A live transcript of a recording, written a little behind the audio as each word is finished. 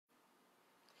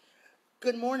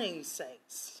Good morning,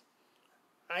 saints.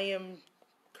 I am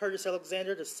Curtis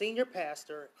Alexander, the senior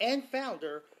pastor and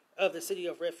founder of the City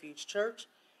of Refuge Church,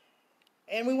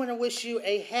 and we want to wish you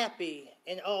a happy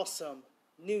and awesome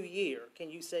new year.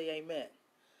 Can you say amen?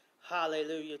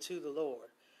 Hallelujah to the Lord.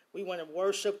 We want to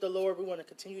worship the Lord. We want to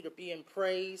continue to be in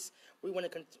praise. We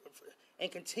want to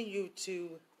continue to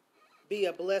be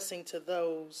a blessing to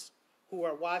those who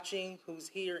are watching, who's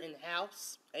here in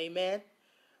house. Amen.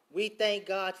 We thank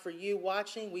God for you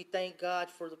watching. We thank God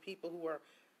for the people who are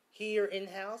here in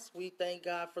house. We thank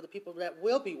God for the people that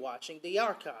will be watching the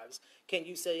archives. Can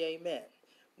you say amen?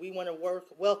 We want to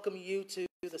welcome you to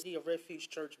the City of Refuge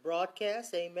Church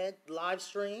broadcast. Amen. Live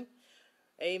stream.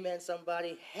 Amen,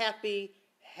 somebody. Happy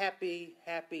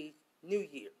New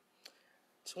Year.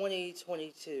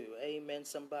 2022. Amen,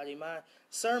 somebody. My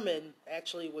sermon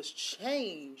actually was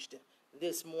changed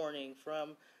this morning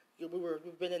from...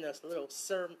 We've been in a little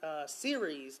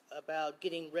series about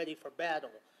getting ready for battle.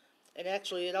 And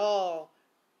actually it all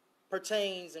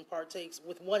pertains and partakes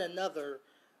with one another.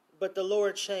 But the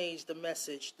Lord changed the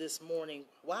message this morning.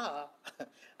 Wow,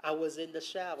 I was in the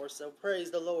shower. So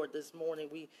praise the Lord this morning.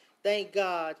 We thank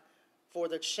God for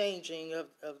the changing of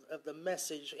the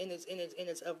message. And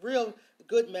it's a real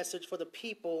good message for the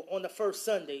people on the first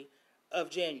Sunday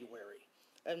of January.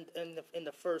 And in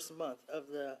the first month of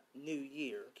the new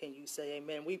year. Can you say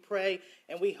amen? We pray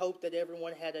and we hope that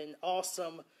everyone had an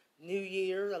awesome new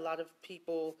year. A lot of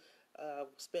people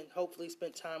hopefully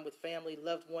spent time with family,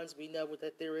 loved ones. We know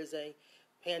that there is a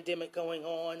pandemic going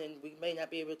on and we may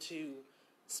not be able to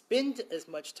spend as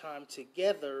much time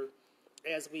together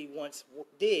as we once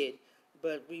did.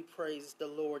 But we praise the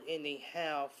Lord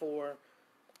anyhow for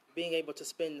being able to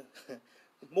spend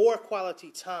more quality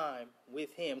time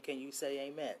with him. Can you say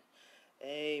amen?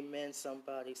 Amen,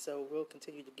 somebody. So we'll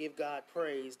continue to give God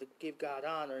praise, to give God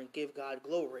honor, and give God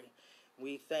glory.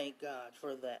 We thank God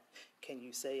for that. Can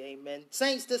you say amen?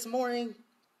 Saints, this morning,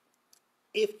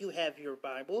 if you have your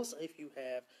Bibles, if you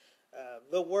have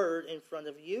the Word in front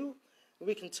of you,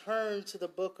 we can turn to the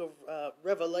book of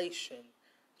Revelation,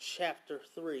 chapter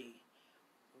 3.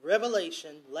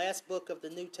 Revelation, last book of the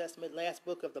New Testament, last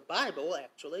book of the Bible,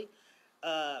 actually.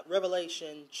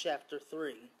 Revelation chapter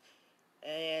 3.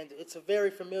 And it's a very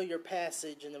familiar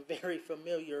passage and a very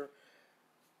familiar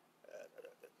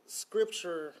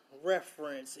scripture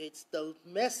reference. It's the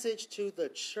message to the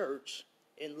church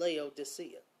in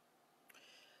Laodicea.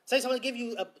 So I want to give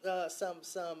you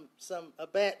a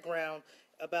background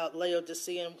about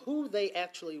Laodicea and who they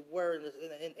actually were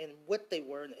and what they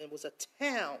were. And it was a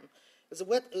town. It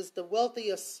was the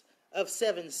wealthiest of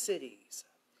 7 cities.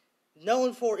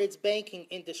 Known for its banking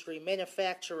industry,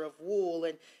 manufacture of wool,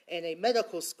 and a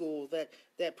medical school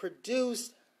that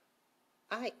produced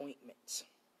eye ointments.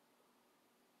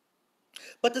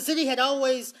 But the city had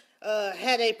always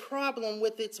had a problem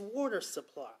with its water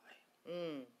supply.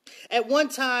 At one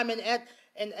time, an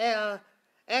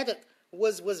aqueduct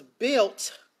was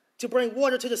built to bring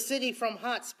water to the city from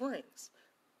hot springs.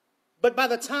 But by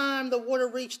the time the water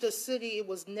reached the city, it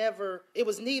was neither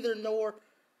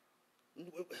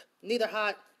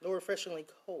hot nor refreshingly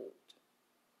cold.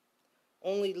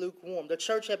 Only lukewarm. The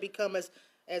church had become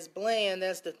as bland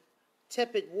as the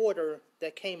tepid water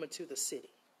that came into the city.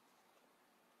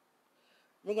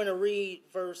 We're going to read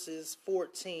verses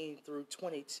 14 through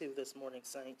 22 this morning,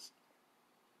 saints.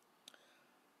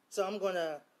 So I'm going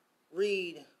to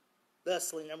read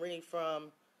thusly. I'm reading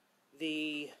from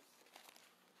the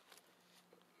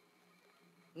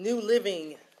New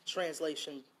Living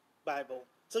Translation Bible.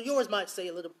 So yours might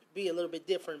be a little bit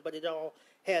different, but it all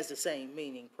has the same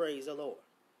meaning. Praise the Lord.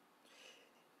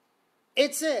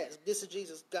 It says, this is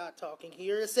Jesus, God talking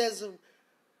here. It says,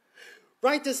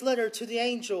 write this letter to the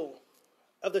angel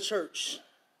of the church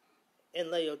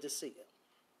in Laodicea.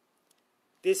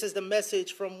 This is the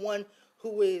message from one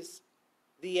who is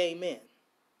the Amen,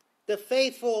 the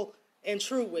faithful and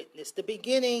true witness, the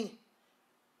beginning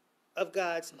of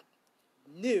God's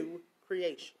new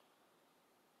creation.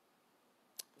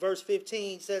 Verse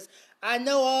 15 says, I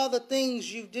know all the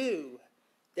things you do,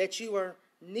 that you are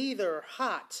neither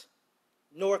hot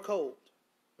nor cold.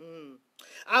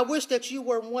 I wish that you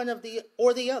were one of the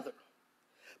other.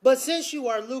 But since you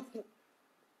are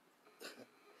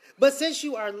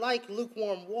like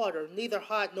lukewarm water, neither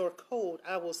hot nor cold,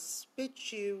 I will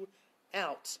spit you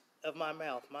out of my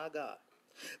mouth, my God.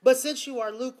 But since you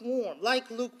are lukewarm,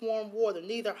 like lukewarm water,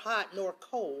 neither hot nor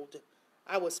cold,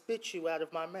 I will spit you out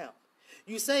of my mouth.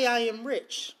 You say, I am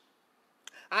rich.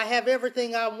 I have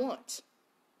everything I want.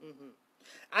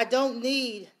 I don't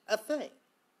need a thing.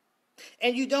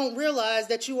 And you don't realize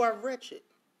that you are wretched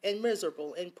and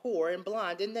miserable and poor and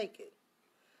blind and naked.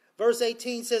 Verse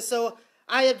 18 says, so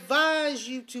I advise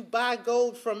you to buy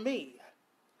gold from me,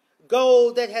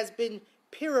 gold that has been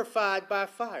purified by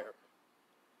fire.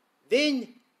 Then,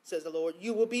 says the Lord,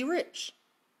 you will be rich.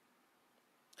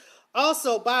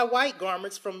 Also buy white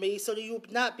garments from me so that you will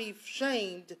not be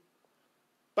shamed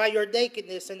by your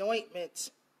nakedness, and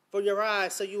ointments for your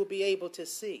eyes so you will be able to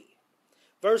see.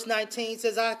 Verse 19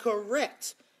 says, I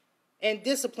correct and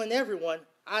discipline everyone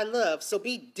I love. So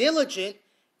be diligent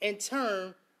and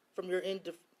turn from your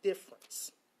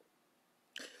indifference.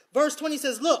 Verse 20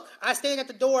 says, look, I stand at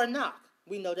the door and knock.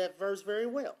 We know that verse very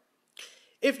well.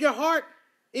 If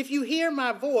you hear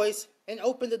my voice and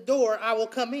open the door, I will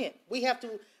come in. We have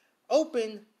to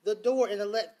open the door and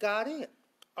let God in.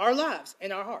 Our lives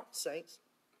and our hearts, saints.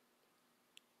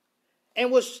 And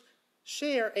we'll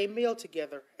share a meal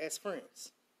together as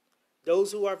friends.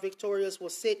 Those who are victorious will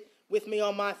sit with me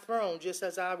on my throne, just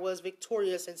as I was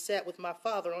victorious and sat with my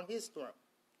Father on his throne.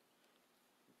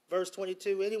 Verse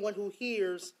 22, anyone who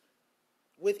hears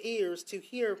with ears to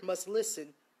hear must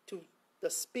listen to the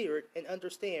Spirit and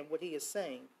understand what he is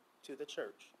saying to the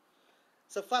church.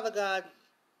 So, Father God,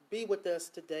 be with us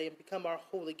today and become our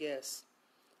holy guest.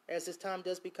 As this time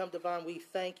does become divine, we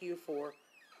thank you for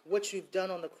what you've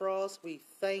done on the cross. We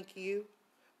thank you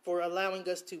for allowing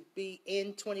us to be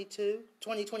in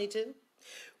 2022.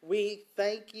 We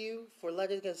thank you for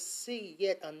letting us see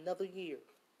yet another year.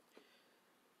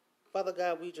 Father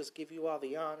God, we just give you all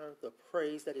the honor, the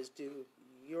praise that is due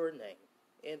your name.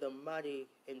 In the mighty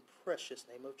and precious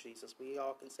name of Jesus, we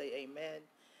all can say amen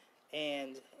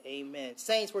and amen.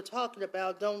 Saints, we're talking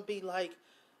about don't be like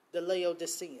the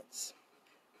Laodiceans.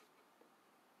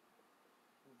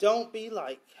 Don't be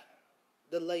like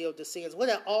the Laodiceans. What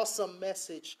an awesome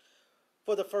message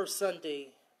for the first Sunday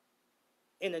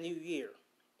in a new year.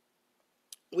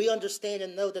 We understand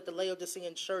and know that the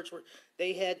Laodicean church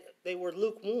they were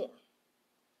lukewarm.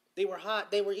 They were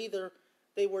hot. They were in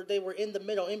the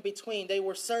middle, in between. They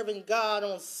were serving God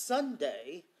on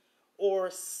Sunday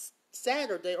or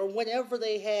Saturday or whenever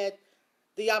they had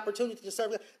the opportunity to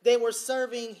serve God. They were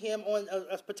serving him on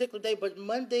a particular day, but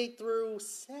Monday through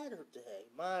Saturday,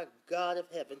 my God of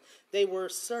heaven, they were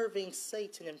serving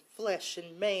Satan and flesh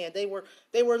and man. They were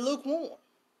lukewarm.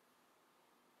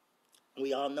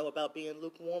 We all know about being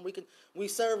lukewarm. We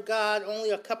serve God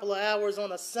only a couple of hours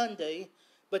on a Sunday,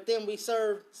 but then we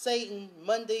serve Satan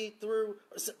Monday through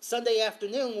Sunday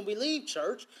afternoon when we leave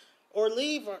church or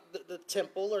leave the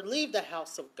temple or leave the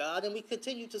house of God, and we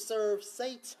continue to serve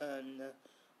Satan.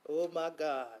 Oh my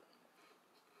God.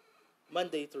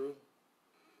 Monday through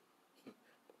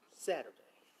Saturday.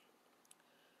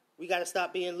 We got to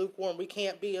stop being lukewarm. We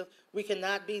cannot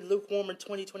be lukewarm in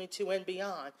 2022 and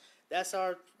beyond. That's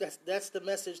the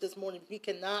message this morning. We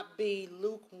cannot be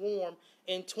lukewarm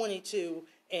in 22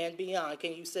 and beyond.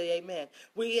 Can you say amen?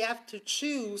 We have to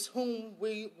choose whom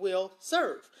we will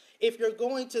serve. If you're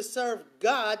going to serve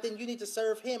God, then you need to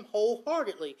serve him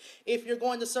wholeheartedly. If you're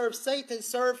going to serve Satan,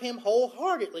 serve him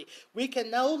wholeheartedly. We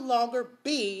can no longer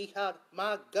be,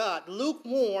 my God,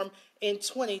 lukewarm in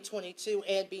 2022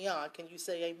 and beyond. Can you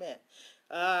say amen?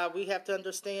 We have to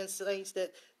understand, saints,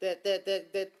 that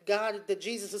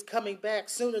Jesus is coming back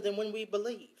sooner than when we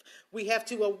believe. We have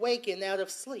to awaken out of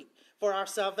sleep, for our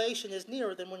salvation is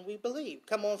nearer than when we believe.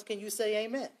 Come on, can you say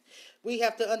amen? We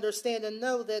have to understand and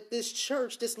know that this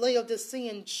church, this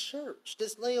Laodicean church,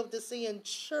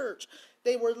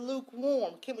 they were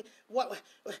lukewarm.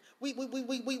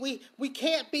 We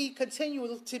can't be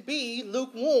continuing to be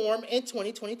lukewarm in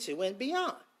 2022 and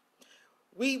beyond.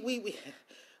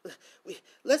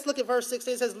 Let's look at verse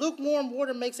 16. It says, lukewarm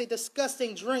water makes a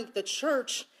disgusting drink. The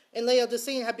church in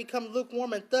Laodicea have become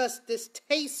lukewarm and thus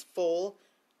distasteful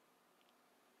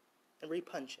and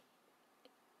repugnant.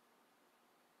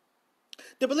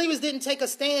 The believers didn't take a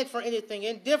stand for anything.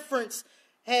 Indifference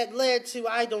had led to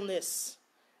idleness.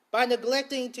 By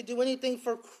neglecting to do anything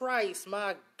for Christ,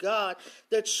 my God,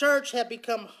 the church had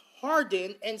become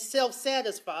hardened and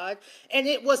self-satisfied, and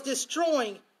it was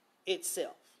destroying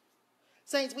itself.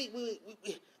 Saints, we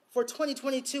for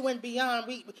 2022 and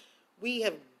beyond, we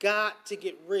have got to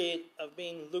get rid of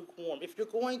being lukewarm. If you're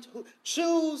going to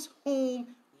choose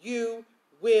whom you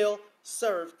will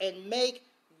serve and make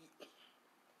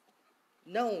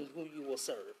known who you will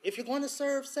serve. If you're going to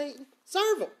serve Satan,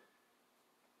 serve him.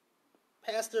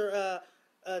 Pastor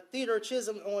Theodore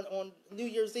Chisholm on New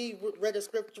Year's Eve read a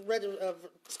scripture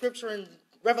in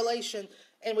Revelation,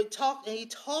 and he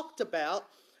talked about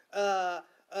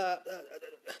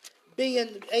being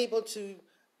able to,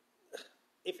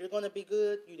 if you're going to be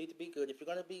good, you need to be good. If you're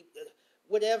going to be,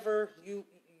 whatever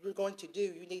you're going to do,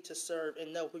 you need to serve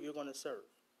and know who you're going to serve.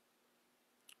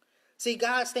 See,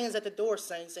 God stands at the door,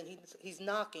 saints, and he's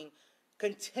knocking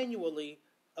continually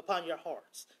upon your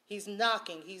hearts. He's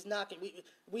knocking. He's knocking.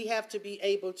 We have to be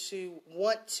able to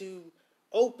want to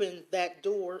open that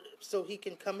door so he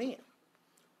can come in.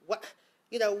 What,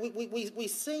 we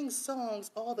sing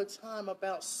songs all the time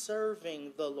about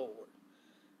serving the Lord.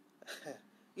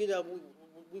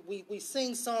 We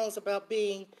sing songs about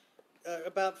being,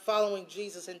 about following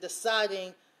Jesus and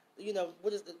deciding,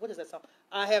 what is that song?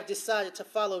 I have decided to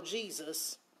follow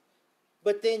Jesus,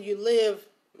 but then you live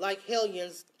like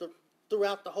hellions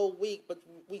throughout the whole week. But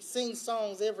we sing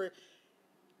songs every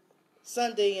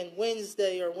Sunday and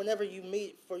Wednesday or whenever you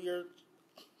meet for your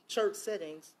church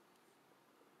settings.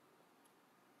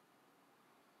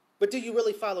 But do you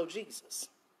really follow Jesus?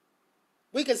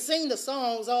 We can sing the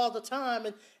songs all the time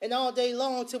and all day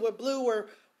long till we're blue or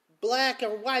black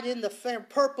or white in the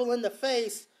purple in the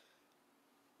face,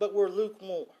 but we're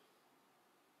lukewarm.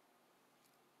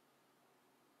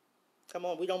 Come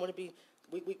on, we don't want to be.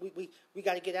 We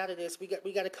got to get out of this. We got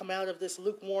to come out of this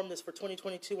lukewarmness for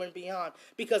 2022 and beyond,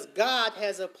 because God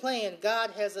has a plan.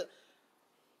 God has a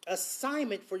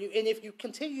assignment for you, and if you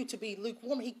continue to be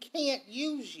lukewarm, He can't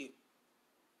use you.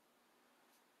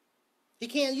 He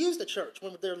can't use the church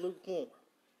when they're lukewarm.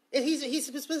 And he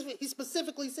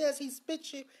specifically says He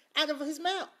spits you out of His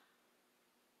mouth.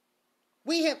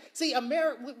 We have,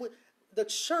 the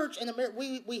church in America,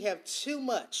 we have too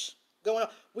much going on.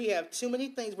 We have too many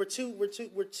things. We're too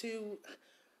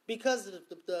because of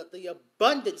the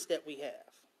abundance that we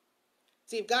have.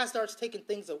 See, if God starts taking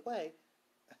things away,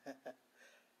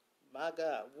 my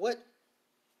God, what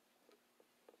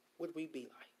would we be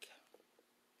like?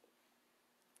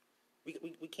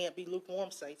 We can't be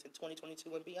lukewarm, saints, in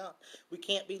 2022 and beyond. We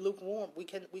can't be lukewarm. We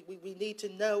need to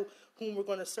know whom we're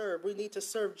going to serve. We need to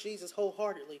serve Jesus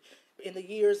wholeheartedly in the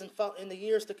years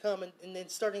to come, and then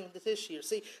starting this year.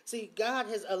 See, God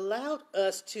has allowed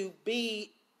us to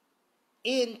be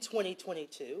in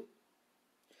 2022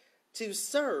 to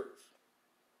serve,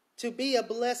 to be a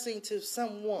blessing to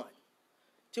someone,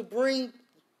 to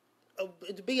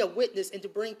be a witness, and to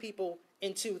bring people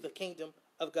into the kingdom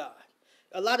of God.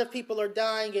 A lot of people are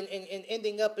dying and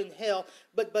ending up in hell,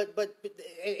 but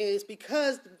it's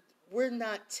because we're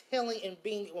not telling and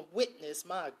being a witness.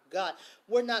 My God,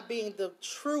 we're not being the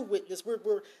true witness.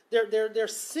 They're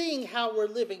seeing how we're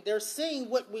living. They're seeing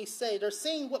what we say. They're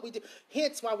seeing what we do.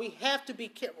 Hence, why we have to be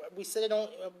careful. We said it on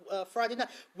Friday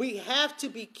night. We have to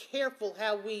be careful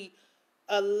how we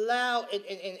allow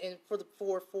and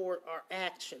for our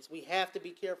actions. We have to be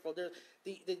careful.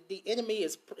 The enemy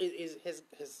has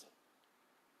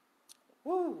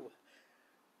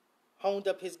honed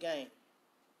up his game,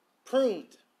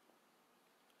 pruned,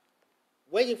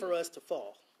 waiting for us to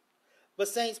fall. But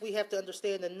saints, we have to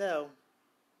understand and know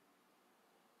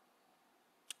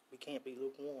we can't be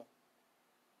lukewarm.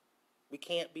 We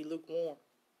can't be lukewarm.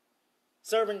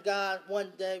 Serving God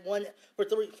one day,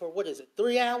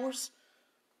 3 hours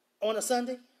on a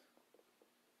Sunday?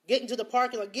 Getting to the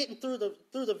parking lot, getting through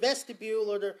the vestibule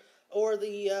or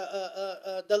the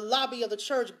lobby of the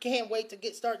church, can't wait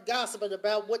to start gossiping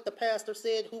about what the pastor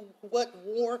said, what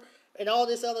wore, and all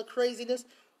this other craziness.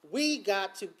 We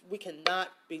cannot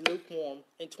be lukewarm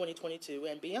in 2022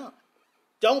 and beyond.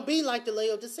 Don't be like the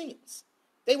Laodiceans.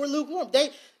 They were lukewarm.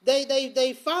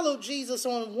 They followed Jesus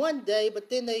on one day,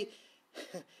 but then they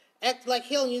act like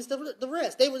hellions the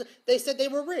rest. They said they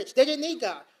were rich. They didn't need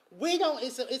God. We don't.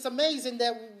 It's amazing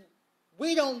that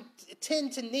we don't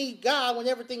tend to need God when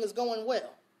everything is going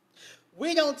well.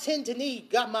 We don't tend to need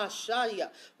God,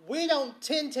 Mashaya. We don't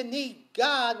tend to need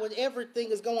God when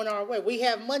everything is going our way. We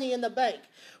have money in the bank.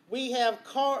 We have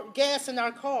gas in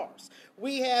our cars.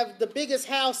 We have the biggest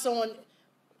house on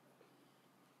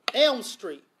Elm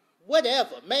Street,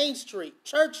 whatever, Main Street,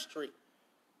 Church Street.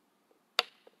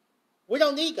 We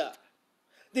don't need God.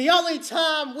 The only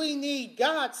time we need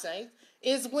God, saints,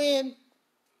 is when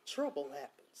trouble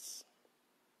happens.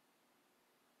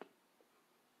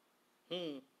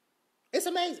 It's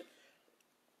amazing.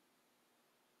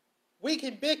 We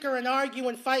can bicker and argue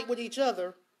and fight with each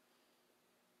other,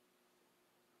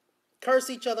 curse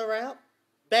each other out,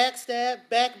 backstab,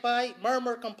 backbite,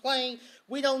 murmur, complain.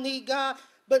 We don't need God.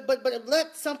 But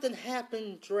let something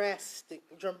happen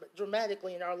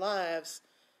dramatically in our lives,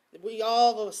 we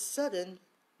all of a sudden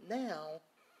now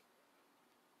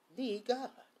need God.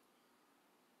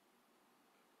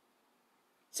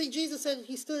 See, Jesus said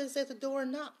He stood at the door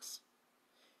and knocks.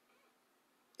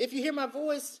 If you hear my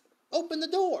voice, open the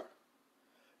door.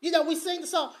 We sing the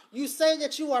song, you say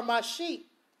that you are my sheep,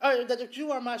 or that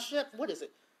you are my shepherd. What is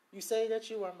it? You say that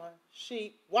you are my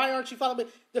sheep. Why aren't you following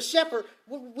me? The shepherd,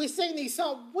 we sing these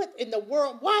songs. What in the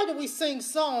world? Why do we sing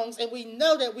songs and we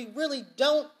know that we really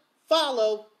don't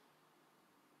follow?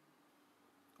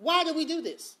 Why do we do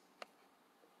this?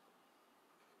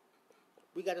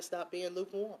 We got to stop being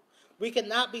lukewarm. We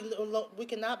cannot be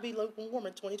lukewarm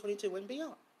in 2022 and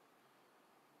beyond.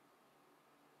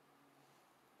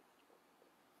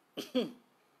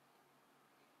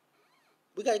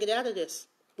 We got to get out of this.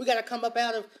 We got to come up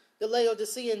out of the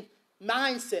Laodicean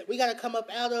mindset. We got to come up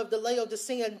out of the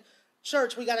Laodicean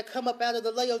church. We got to come up out of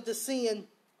the Laodicean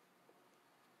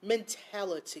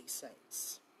mentality,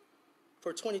 saints,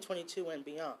 for 2022 and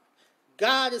beyond.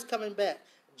 God is coming back.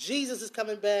 Jesus is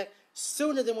coming back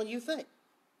sooner than when you think.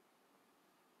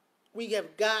 We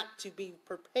have got to be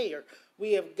prepared.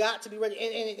 We have got to be ready.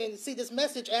 And see, this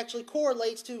message actually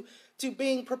correlates to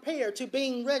being prepared, to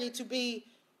being ready, to be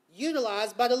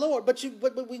utilized by the Lord. But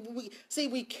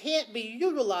we can't be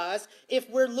utilized if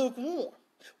we're lukewarm.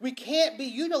 We can't be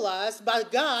utilized by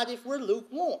God if we're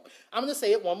lukewarm. I'm going to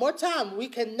say it one more time. We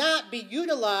cannot be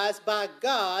utilized by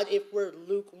God if we're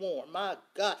lukewarm. My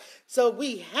God. So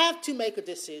we have to make a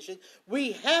decision.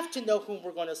 We have to know whom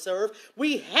we're going to serve.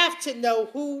 We have to know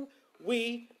who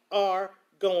we are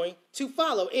going to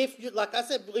follow. Like I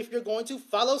said, if you're going to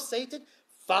follow Satan,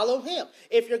 follow him.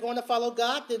 If you're going to follow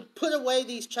God, then put away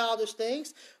these childish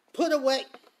things. Put away.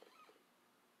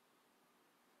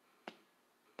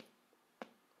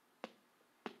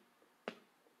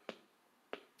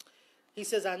 He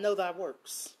says, I know thy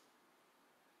works.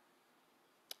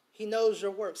 He knows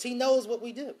your works. He knows what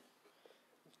we do.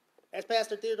 As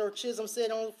Pastor Theodore Chisholm said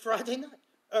on Friday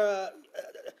night,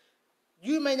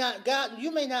 you may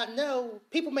not know,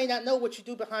 people may not know what you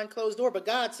do behind closed door, but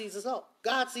God sees us all.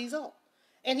 God sees all.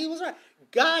 And he was right.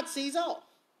 God sees all.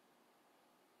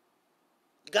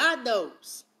 God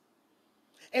knows.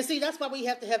 And see, that's why we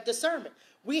have to have discernment.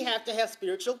 We have to have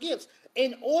spiritual gifts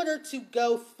in order to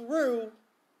go through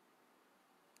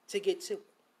to get to it.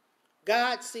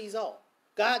 God sees all.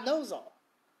 God knows all.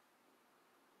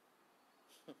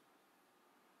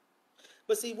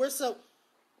 But see, we're so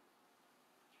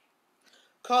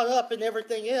caught up in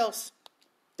everything else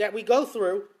that we go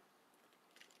through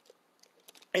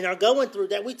and are going through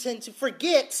that we tend to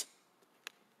forget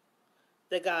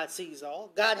that God sees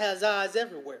all. God has eyes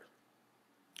everywhere.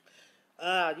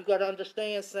 You got to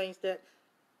understand, saints, that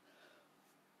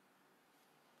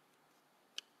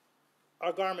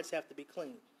our garments have to be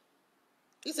clean.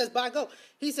 He says, by gold.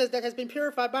 He says, that has been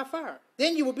purified by fire.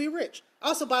 Then you will be rich.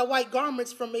 Also buy white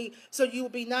garments from me, so you will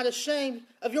be not ashamed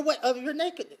of your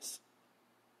nakedness.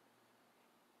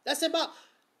 That's about.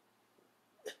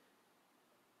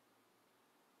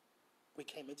 We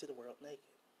came into the world naked.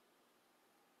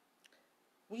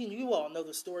 You all know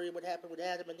the story of what happened with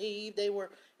Adam and Eve. They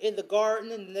were in the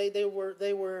garden, and they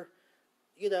were,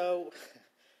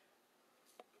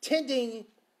 tending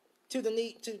to the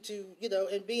need to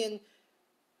and being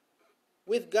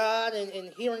with God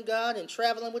and hearing God and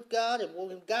traveling with God. And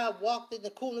when God walked in the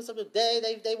coolness of the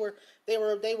day, they were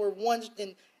one.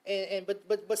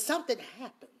 But something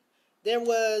happened. There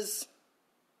was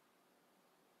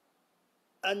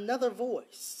another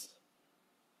voice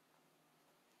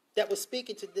that was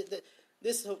speaking to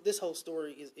this whole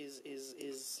story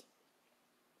is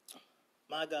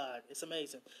my God, it's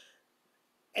amazing.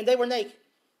 And they were naked.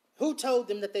 Who told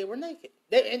them that they were naked?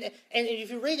 And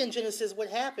if you read in Genesis what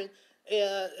happened,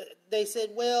 they said,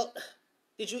 well,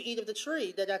 did you eat of the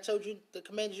tree that I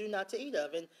commanded you not to eat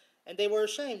of? And they were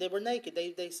ashamed. They were naked.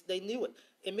 They knew it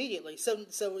immediately. So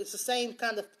it's the same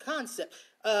kind of concept.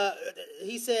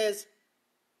 He says,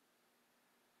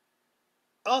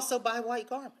 also buy white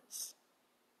garments.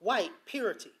 White,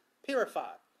 purity,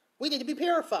 purified. We need to be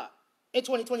purified in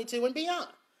 2022 and beyond.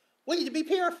 We need to be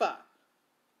purified.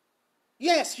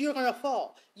 Yes, you're going to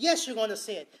fall. Yes, you're going to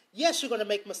sin. Yes, you're going to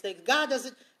make mistakes. God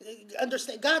doesn't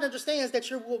understand. God understands that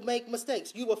you will make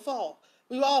mistakes. You will fall.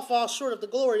 We all fall short of the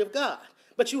glory of God.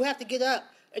 But you have to get up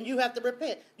and you have to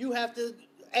repent. You have to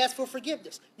ask for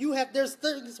forgiveness. There's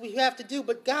things we have to do,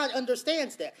 but God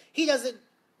understands that. He doesn't.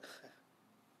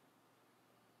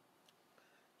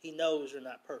 He knows you're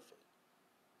not perfect.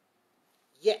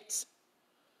 Yet,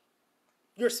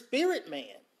 your spirit man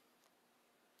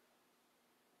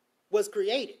was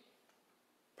created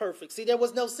perfect. See, there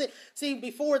was no sin. See,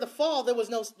 before the fall,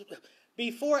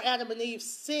 before Adam and Eve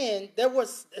sinned, there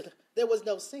was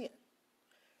no sin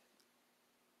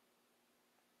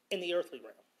in the earthly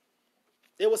realm.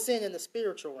 There was sin in the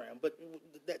spiritual realm, but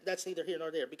that's neither here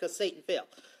nor there because Satan fell.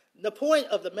 The point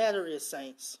of the matter is,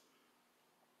 saints,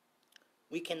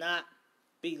 we cannot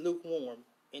be lukewarm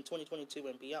in 2022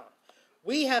 and beyond.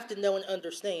 We have to know and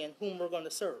understand whom we're going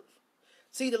to serve.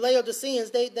 See, the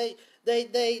Laodiceans, they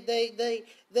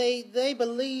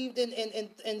believed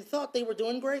and thought they were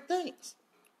doing great things.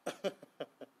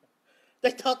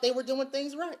 They thought they were doing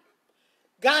things right.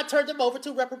 God turned them over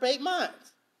to reprobate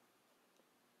minds.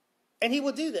 And he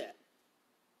will do that.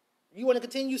 You want to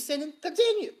continue sinning?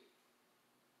 Continue.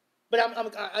 But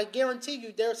I guarantee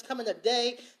you there's coming a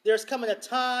day, there's coming a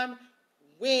time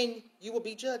when you will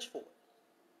be judged for it.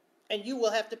 And you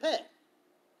will have to pay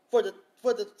for the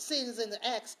sins and the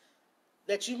acts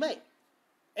that you make.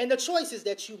 And the choices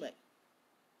that you make.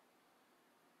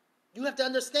 You have to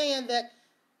understand that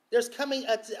there's coming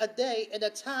a day and a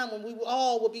time when we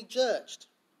all will be judged.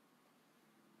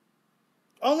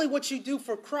 Only what you do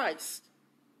for Christ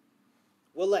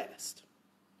will last.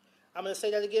 I'm going to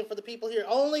say that again for the people here.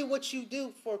 Only what you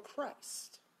do for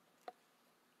Christ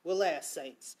will last,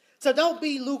 saints. So don't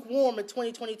be lukewarm in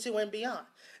 2022 and beyond.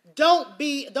 Don't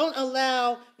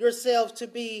allow yourself to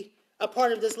be a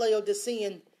part of this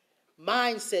Laodicean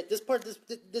mindset,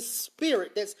 this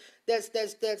spirit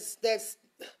that's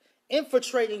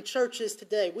infiltrating churches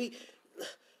today.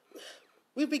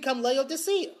 We've become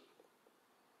Laodicea.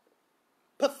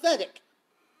 Pathetic.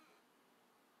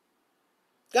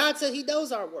 God said he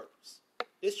knows our works.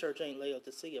 This church ain't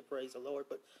Laodicea, praise the Lord,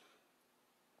 but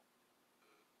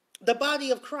the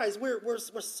body of Christ, we're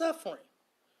suffering.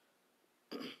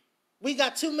 We've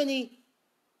got too many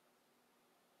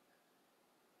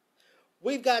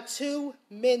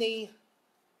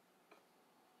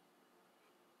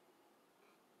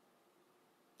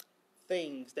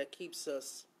things that keeps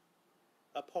us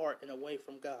apart and away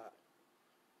from God.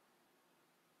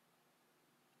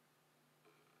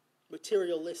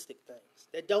 Materialistic things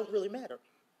that don't really matter.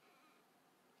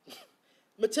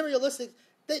 Materialistic,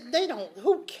 they don't,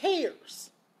 who cares?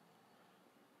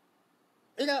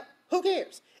 You know, who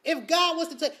cares? If God was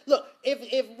to take, look,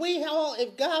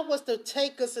 if God was to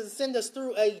take us and send us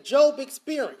through a Job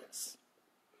experience,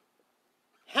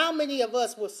 how many of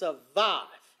us would survive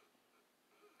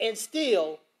and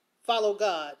still follow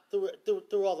God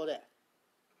through all of that?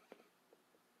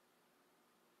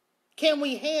 Can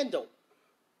we handle?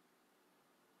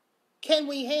 Can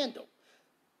we handle?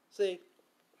 See?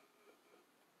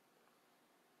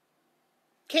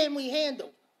 Can we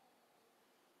handle?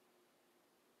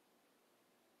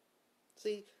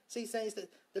 See, saints,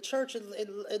 the church in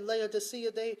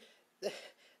Laodicea, they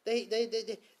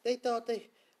thought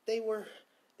they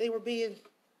were being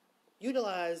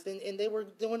utilized and they were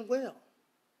doing well.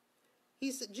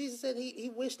 Jesus said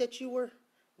he wished that you were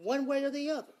one way or the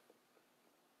other.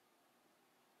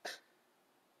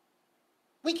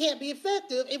 We can't be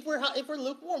effective if we're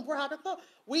lukewarm. We're hot or cold.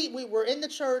 We were in the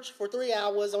church for 3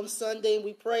 hours on Sunday, and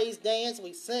we praise, dance,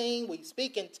 we sing, we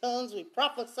speak in tongues, we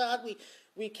prophesied,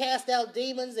 we cast out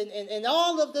demons, and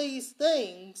all of these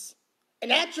things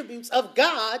and attributes of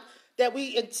God that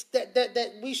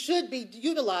we should be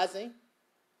utilizing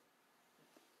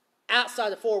outside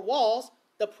the four walls.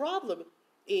 The problem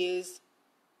is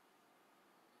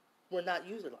we're not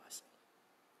utilizing.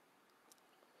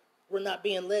 We're not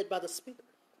being led by the Spirit.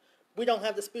 We're not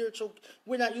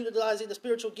utilizing the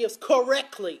spiritual gifts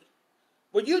correctly.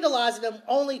 We're utilizing them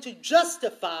only to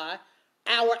justify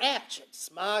our actions.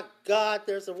 My God,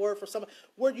 there's a word for someone.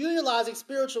 We're utilizing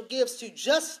spiritual gifts to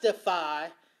justify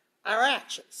our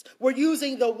actions. We're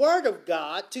using the Word of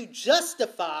God to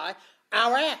justify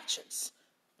our actions.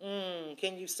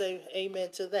 Can you say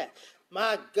amen to that?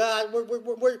 My God,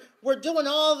 we're doing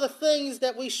all the things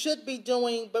that we should be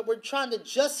doing, but we're trying to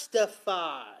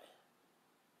justify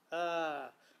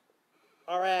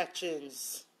our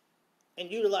actions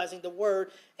and utilizing the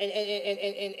Word, and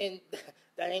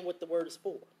that ain't what the Word is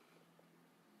for.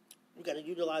 We got to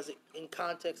utilize it in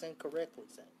context and correctly,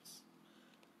 saints.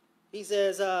 He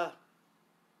says, I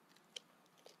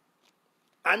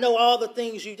know all the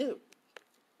things you do.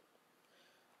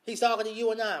 He's talking to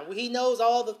you and I. He knows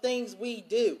all the things we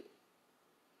do.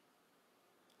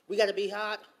 We got to be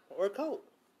hot or cold.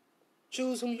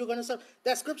 Choose whom you're going to serve.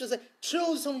 That scripture says,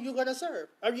 choose whom you're going to serve.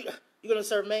 Are you going to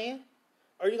serve man?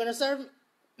 Or are you going to serve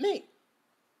me?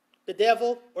 The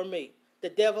devil or me? The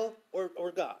devil or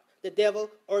God? The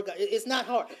devil or God? It's not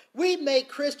hard. We make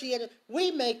Christianity,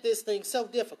 we make this thing so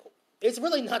difficult. It's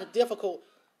really not difficult.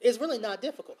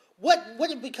 What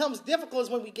it becomes difficult is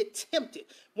when we get tempted,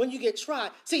 when you get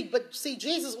tried. See,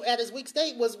 Jesus at his weak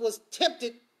state was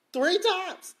tempted 3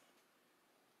 times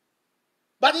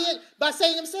by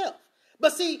Satan himself.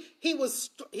 But see, he was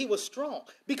strong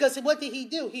because what did he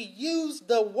do? He used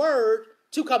the Word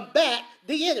to combat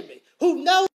the enemy, who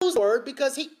knows the Word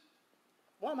because he.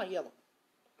 Why am I yelling?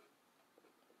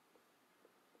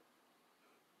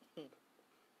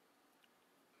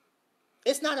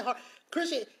 It's not a hard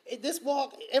Christian. This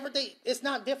walk, everything, it's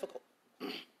not difficult.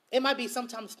 It might be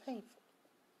sometimes painful.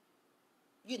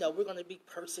 You know, we're going to be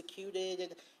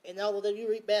persecuted and all of that. You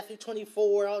read Matthew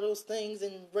 24, all those things,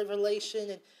 and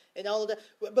Revelation and all of that.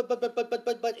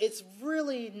 But it's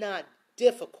really not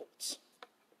difficult.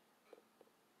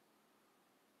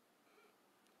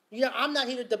 You know, I'm not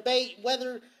here to debate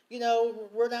whether, you know,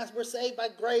 we're saved by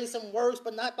grace and works,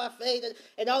 but not by faith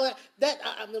and all that.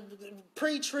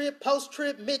 Pre-trib,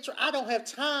 post-trib, mid-trib. I don't have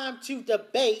time to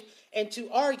debate and to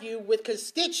argue with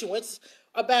constituents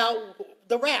about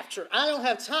the rapture. I don't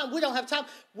have time. We don't have time.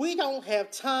 We don't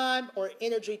have time or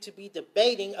energy to be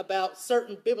debating about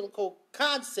certain biblical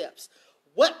concepts.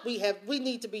 What we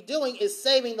need to be doing is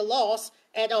saving the lost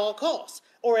at all costs,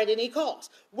 or at any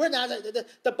cost. We're not.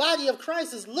 The body of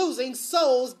Christ is losing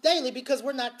souls daily because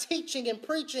we're not teaching and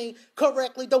preaching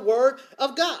correctly the word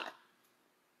of God.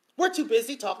 We're too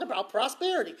busy talking about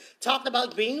prosperity, talking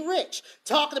about being rich,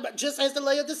 talking about just as the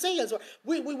Laodiceans were.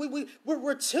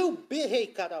 We're too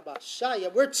busy.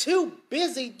 We're too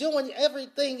busy doing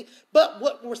everything but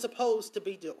what we're supposed to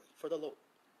be doing for the Lord.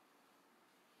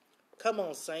 Come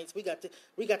on, saints. We got to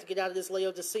get out of this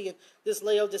Laodicean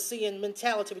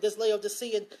mentality, this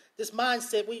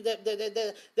mindset.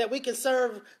 That we can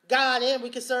serve God and we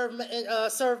can serve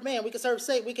man. We can serve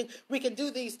Satan. We can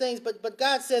do these things, but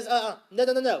God says,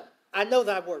 no. I know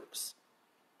thy works.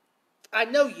 I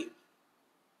know you.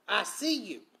 I see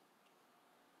you.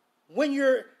 When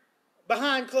you're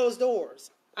behind closed doors,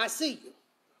 I see you,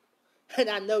 and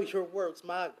I know your works.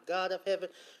 My God of heaven.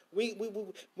 We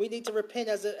need to repent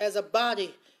as a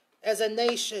body, as a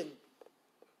nation,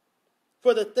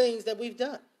 for the things that we've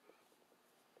done.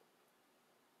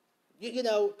 You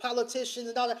know, politicians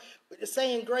and all that,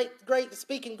 saying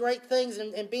speaking great things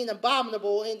and being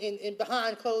abominable in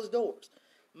behind closed doors.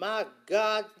 My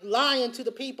God, lying to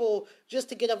the people just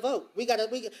to get a vote.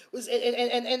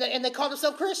 And they call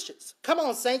themselves Christians. Come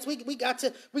on, saints, we got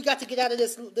to get out of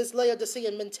this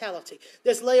Laodicean mentality,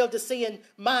 this Laodicean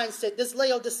mindset, this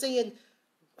Laodicean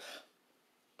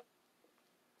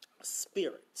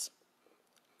spirit.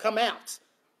 Come out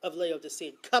of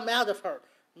Laodicea. Come out of her,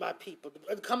 my people.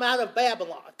 Come out of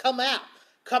Babylon. Come out.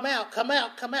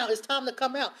 It's time to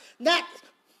come out.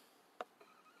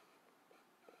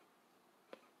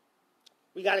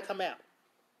 We got to come out.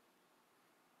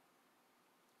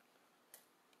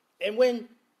 And when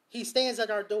he stands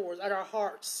at our doors, at our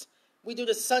hearts, we do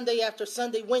this Sunday after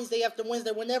Sunday, Wednesday after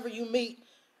Wednesday, whenever you meet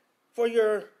for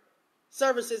your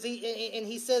services,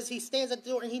 he says he stands at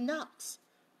the door and he knocks.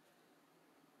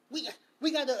 The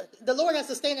Lord has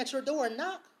to stand at your door and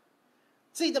knock.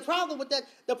 See, the problem with that,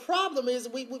 the problem is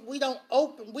we don't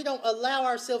allow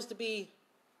ourselves to be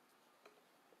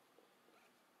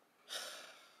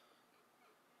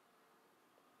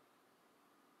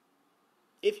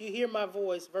If you hear my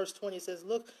voice, verse 20 says,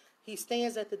 look, he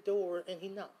stands at the door and he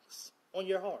knocks on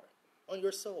your heart, on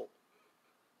your soul.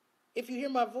 If you hear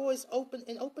my voice, open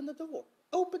the door.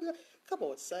 Come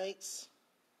on, saints.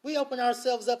 We open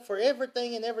ourselves up for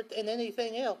everything and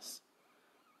anything else.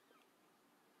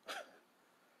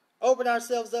 Open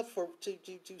ourselves up to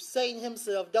Satan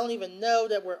himself. Don't even know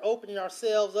that we're opening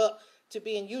ourselves up to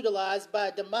being utilized by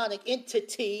a demonic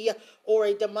entity or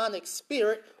a demonic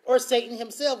spirit or Satan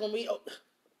himself when we...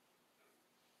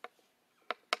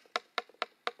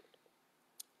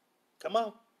 Come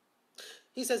on.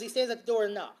 He says he stands at the door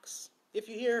and knocks. If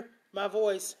you hear my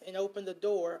voice and open the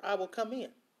door, I will come in.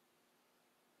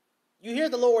 You hear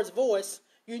the Lord's voice.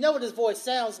 You know what his voice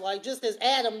sounds like, just as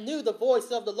Adam knew the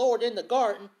voice of the Lord in the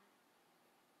garden.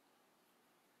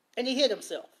 And he hid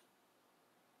himself.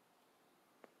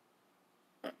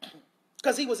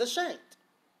 Because he was ashamed.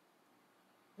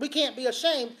 We can't be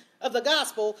ashamed of the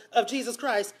gospel of Jesus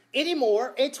Christ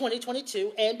anymore in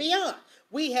 2022 and beyond.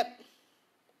 We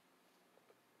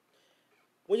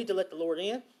need to let the Lord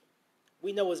in.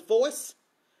 We know his voice.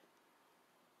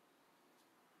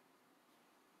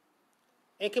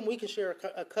 And we can share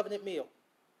a covenant meal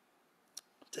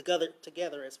together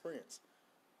as friends.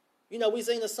 You know, we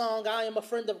sing the song, I am a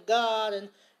friend of God, and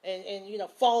you know,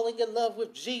 falling in love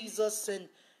with Jesus, and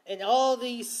all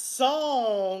these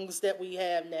songs that we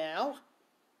have now.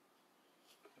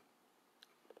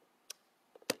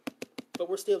 But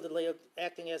we're still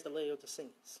acting as the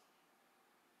Laodiceans.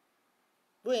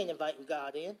 We ain't inviting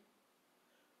God in.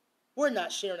 We're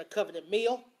not sharing a covenant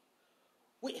meal.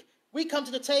 We come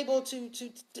to the table to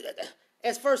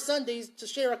as First Sundays to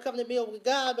share a covenant meal with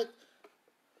God, but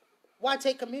why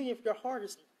take communion if your heart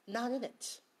is not in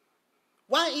it?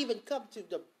 Why even come to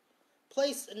the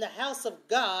place in the house of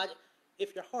God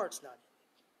if your heart's not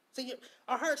in it? See,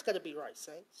 our heart's got to be right,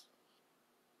 saints.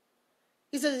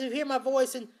 He says, if you hear my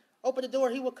voice and open the door,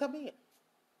 he will come in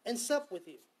and sup with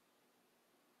you.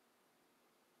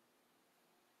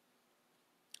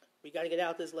 We got to get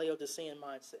out of this Laodicean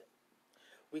mindset.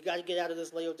 We got to get out of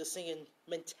this Laodicean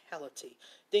mentality,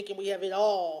 thinking we have it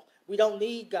all. We don't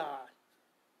need God.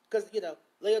 Because,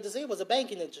 Laodicea was a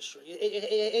banking industry.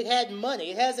 It had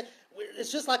money.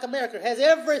 It's just like America. It has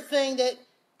everything that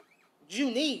you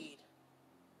need.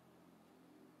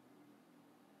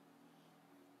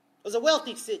 It was a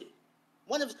wealthy city.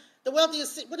 One of the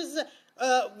wealthiest,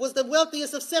 was the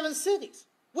wealthiest of 7 cities.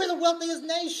 We're the wealthiest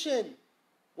nation.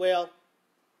 Well,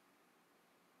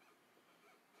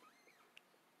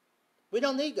 we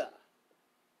don't need God.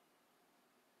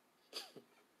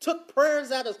 Took prayer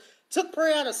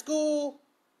out of school.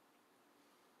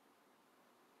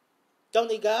 Don't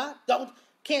need God. Don't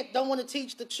want to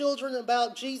teach the children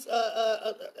about Jesus,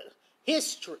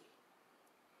 history.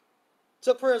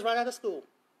 Took prayers right out of school.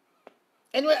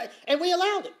 And we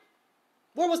allowed it.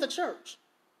 Where was the church?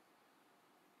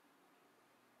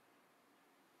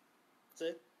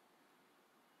 See?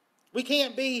 We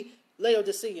can't be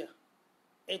Laodicea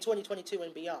in 2022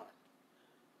 and beyond.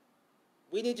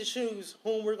 We need to choose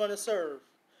whom we're going to serve.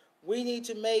 We need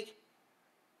to make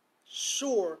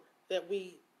sure that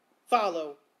we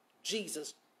follow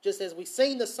Jesus. Just as we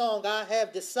sing the song, I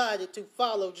have decided to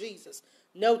follow Jesus.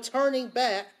 No turning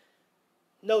back.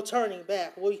 No turning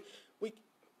back. We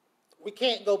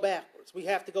can't go backwards. We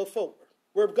have to go forward.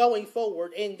 We're going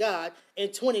forward in God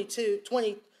in 2022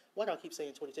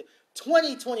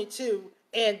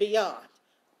 and beyond.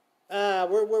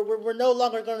 We're no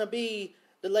longer going to be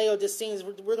the Laodiceans.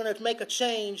 We're going to make a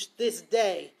change this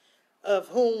day of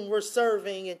whom we're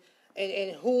serving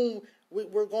and whom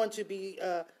we're going to be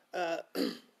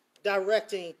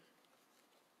directing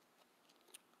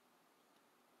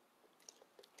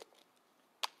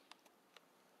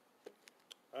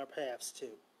our paths to.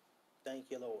 Thank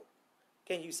you, Lord.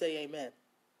 Can you say amen?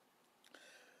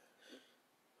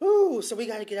 Ooh, so we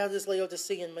got to get out of this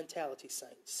Laodicean mentality,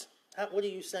 saints. What are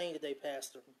you saying today,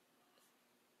 Pastor?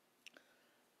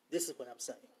 This is what I'm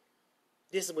saying.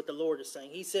 This is what the Lord is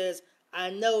saying. He says, I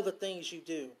know the things you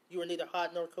do. You are neither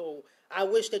hot nor cold. I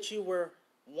wish that you were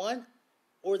one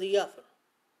or the other.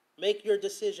 Make your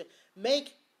decision.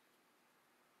 Make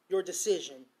your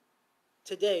decision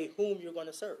today whom you're going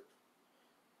to serve.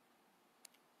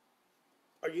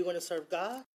 Are you going to serve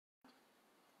God?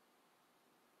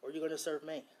 Or are you going to serve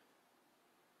man?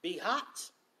 Be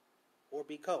hot or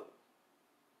be cold.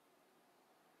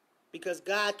 Because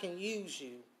God can use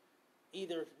you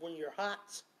either when you're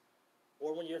hot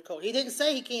or when you're cold. He didn't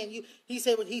say he can't. He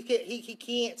said he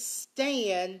can't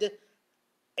stand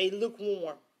a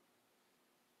lukewarm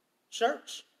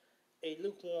church, a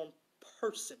lukewarm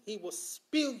person. He will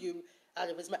spew you out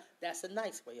of his mouth. That's a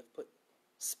nice way of putting it.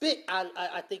 Spit,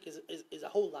 I think, is a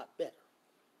whole lot better.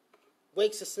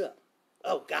 Wakes us up.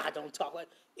 Oh, God don't talk like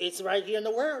it's right here in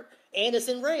the Word. And it's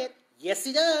in red. Yes,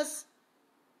 he does.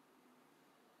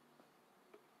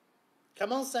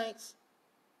 Come on, saints.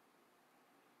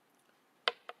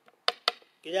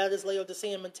 Get out of this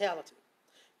Laodicean mentality.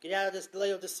 Get out of this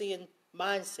Laodicean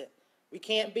mindset. We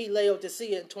can't be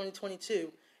Laodicea in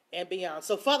 2022 and beyond.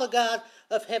 So, Father God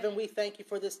of heaven, we thank you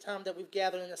for this time that we've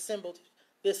gathered and assembled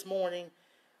this morning.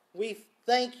 We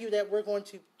thank you that we're going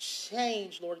to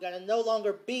change, Lord God, and no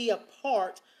longer be a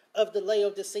part of the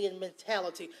Laodicean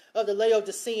mentality, of the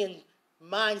Laodicean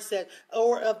mindset,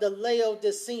 or of the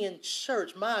Laodicean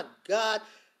church. My God,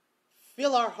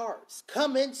 fill our hearts.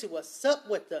 Come into us. Sup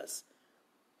with us.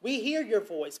 We hear your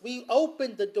voice. We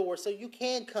open the door so you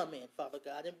can come in, Father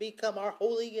God, and become our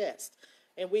holy guest.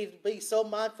 And we be so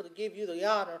mindful to give you the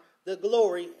honor, the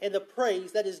glory, and the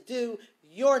praise that is due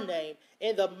your name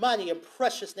in the mighty and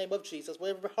precious name of Jesus.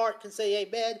 Whatever heart can say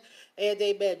amen and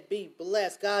amen. Be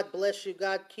blessed. God bless you.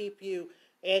 God keep you.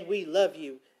 And we love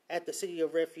you at the City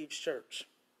of Refuge Church.